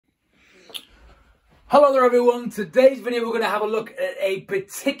Hello there everyone, today's video we're going to have a look at a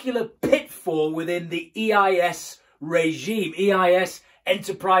particular pitfall within the EIS regime. EIS,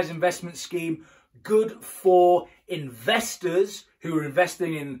 Enterprise Investment Scheme, good for investors who are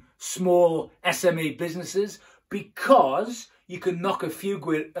investing in small SME businesses because you can knock a few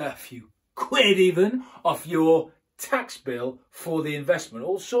quid even off your tax bill for the investment.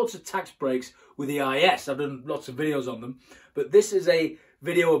 All sorts of tax breaks with EIS. I've done lots of videos on them, but this is a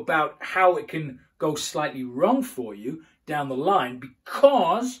video about how it can go slightly wrong for you down the line,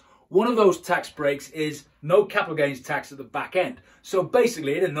 because one of those tax breaks is no capital gains tax at the back end. So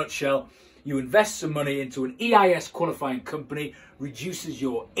basically, in a nutshell, you invest some money into an EIS qualifying company, reduces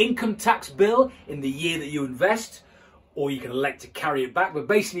your income tax bill in the year that you invest, or you can elect to carry it back, but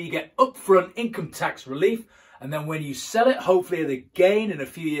basically you get upfront income tax relief, and then when you sell it, hopefully at a gain in a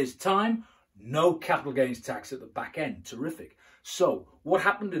few years' time, no capital gains tax at the back end. Terrific. So what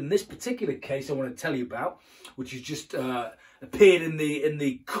happened in this particular case I want to tell you about, which has just appeared in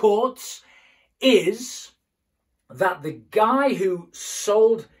the courts, is that the guy who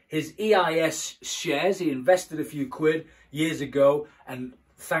sold his EIS shares, he invested a few quid years ago, and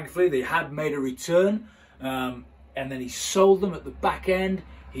thankfully they had made a return, and then he sold them at the back end.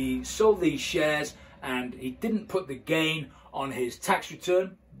 He sold these shares and he didn't put the gain on his tax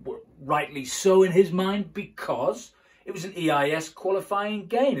return, rightly so in his mind, because it was an EIS qualifying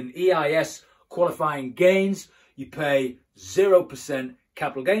gain. And EIS qualifying gains, you pay 0%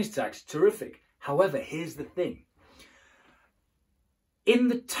 capital gains tax. Terrific. However, here's the thing. In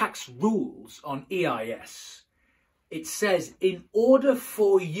the tax rules on EIS, it says in order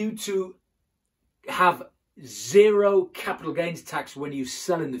for you to have zero capital gains tax when you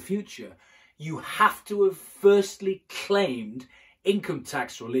sell in the future, you have to have firstly claimed income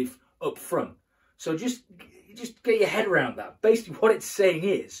tax relief up front. So just get your head around that. Basically what it's saying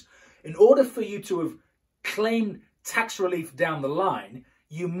is, in order for you to have claimed tax relief down the line,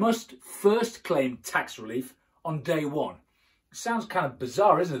 you must first claim tax relief on day one. It sounds kind of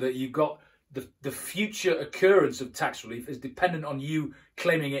bizarre, isn't it, that you've got the future occurrence of tax relief is dependent on you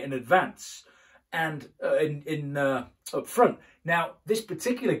claiming it in advance and up front. Now, this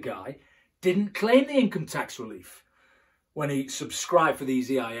particular guy didn't claim the income tax relief when he subscribed for these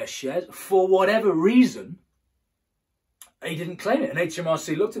EIS shares. For whatever reason, he didn't claim it. And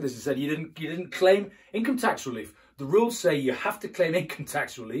HMRC looked at this and said, you didn't claim income tax relief. The rules say you have to claim income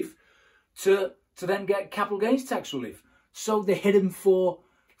tax relief to then get capital gains tax relief. So they hit him for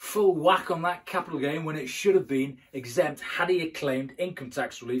full whack on that capital gain when it should have been exempt had he claimed income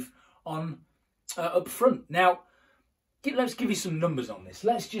tax relief on up front. Now, let's give you some numbers on this.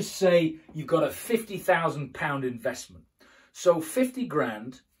 Let's just say you've got a £50,000 investment. So 50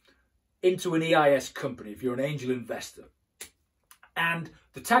 grand into an EIS company if you're an angel investor. And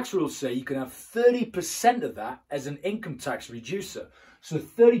the tax rules say you can have 30% of that as an income tax reducer. So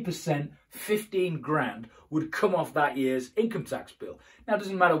 30%, 15 grand, would come off that year's income tax bill. Now, it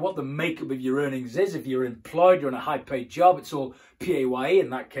doesn't matter what the makeup of your earnings is. If you're employed, you're in a high-paid job, it's all PAYE. In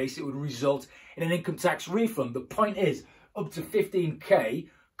that case, it would result in an income tax refund. The point is, up to 15k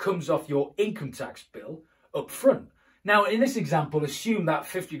comes off your income tax bill up front. Now, in this example, assume that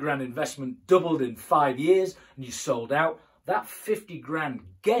 50 grand investment doubled in 5 years and you sold out. That 50 grand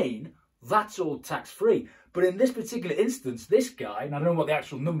gain, that's all tax-free. But in this particular instance, this guy, and I don't know what the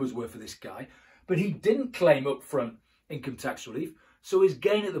actual numbers were for this guy, but he didn't claim upfront income tax relief, so his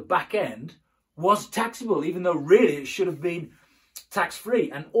gain at the back end was taxable, even though really it should have been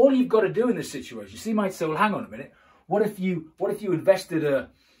tax-free. And all you've got to do in this situation, so you might say, well, hang on a minute, what if you invested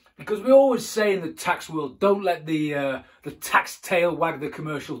because we always say in the tax world, don't let the tax tail wag the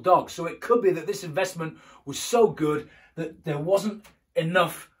commercial dog. So it could be that this investment was so good that there wasn't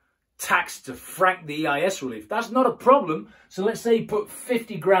enough tax to frank the EIS relief. That's not a problem. So let's say he put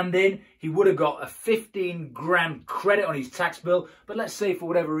 50 grand in, he would have got a 15 grand credit on his tax bill. But let's say for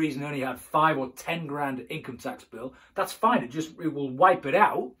whatever reason, he only had 5 or 10 grand income tax bill. That's fine. It will wipe it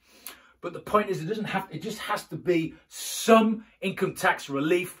out. But the point is, it just has to be some income tax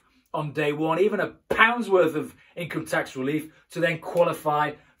relief on day one, even a pound's worth of income tax relief to then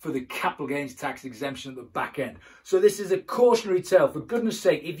qualify for the capital gains tax exemption at the back end. So this is a cautionary tale. For goodness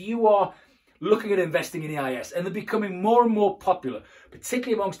sake, if you are looking at investing in EIS, and they're becoming more and more popular,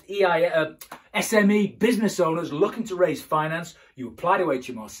 particularly amongst SME business owners looking to raise finance, you apply to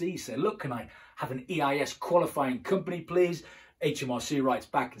HMRC, you say, look, can I have an EIS qualifying company, please? HMRC writes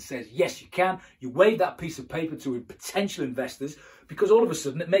back and says, yes, you can. You wave that piece of paper to potential investors because all of a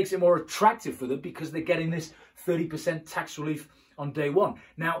sudden it makes it more attractive for them because they're getting this 30% tax relief on day one.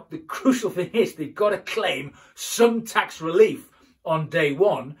 Now, the crucial thing is they've got to claim some tax relief on day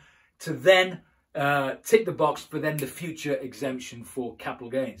one to then tick the box for then the future exemption for capital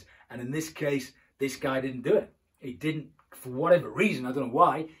gains. And in this case, this guy didn't do it. He didn't, for whatever reason, I don't know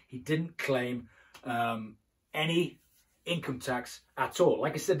why, he didn't claim any income tax at all.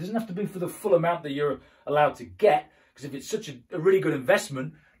 Like I said, it doesn't have to be for the full amount that you're allowed to get, because if it's such a really good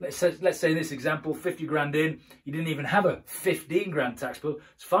investment, let's say in this example, 50 grand in, you didn't even have a 15 grand tax bill,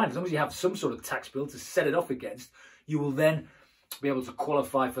 it's fine. As long as you have some sort of tax bill to set it off against, you will then be able to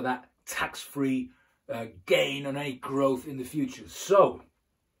qualify for that tax-free gain on any growth in the future. So,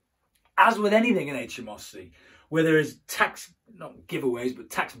 as with anything in HMRC, where there is tax, not giveaways, but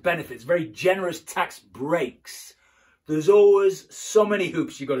tax benefits, very generous tax breaks, there's always so many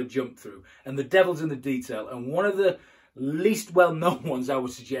hoops you've got to jump through, and the devil's in the detail. And one of the least well-known ones I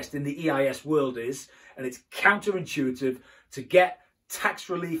would suggest in the EIS world is, and it's counterintuitive, to get tax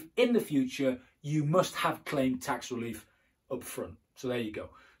relief in the future, you must have claimed tax relief up front. So there you go.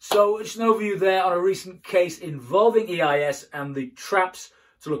 So just an overview there on a recent case involving EIS and the traps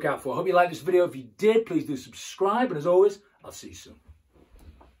to look out for. I hope you liked this video. If you did, please do subscribe. And as always, I'll see you soon.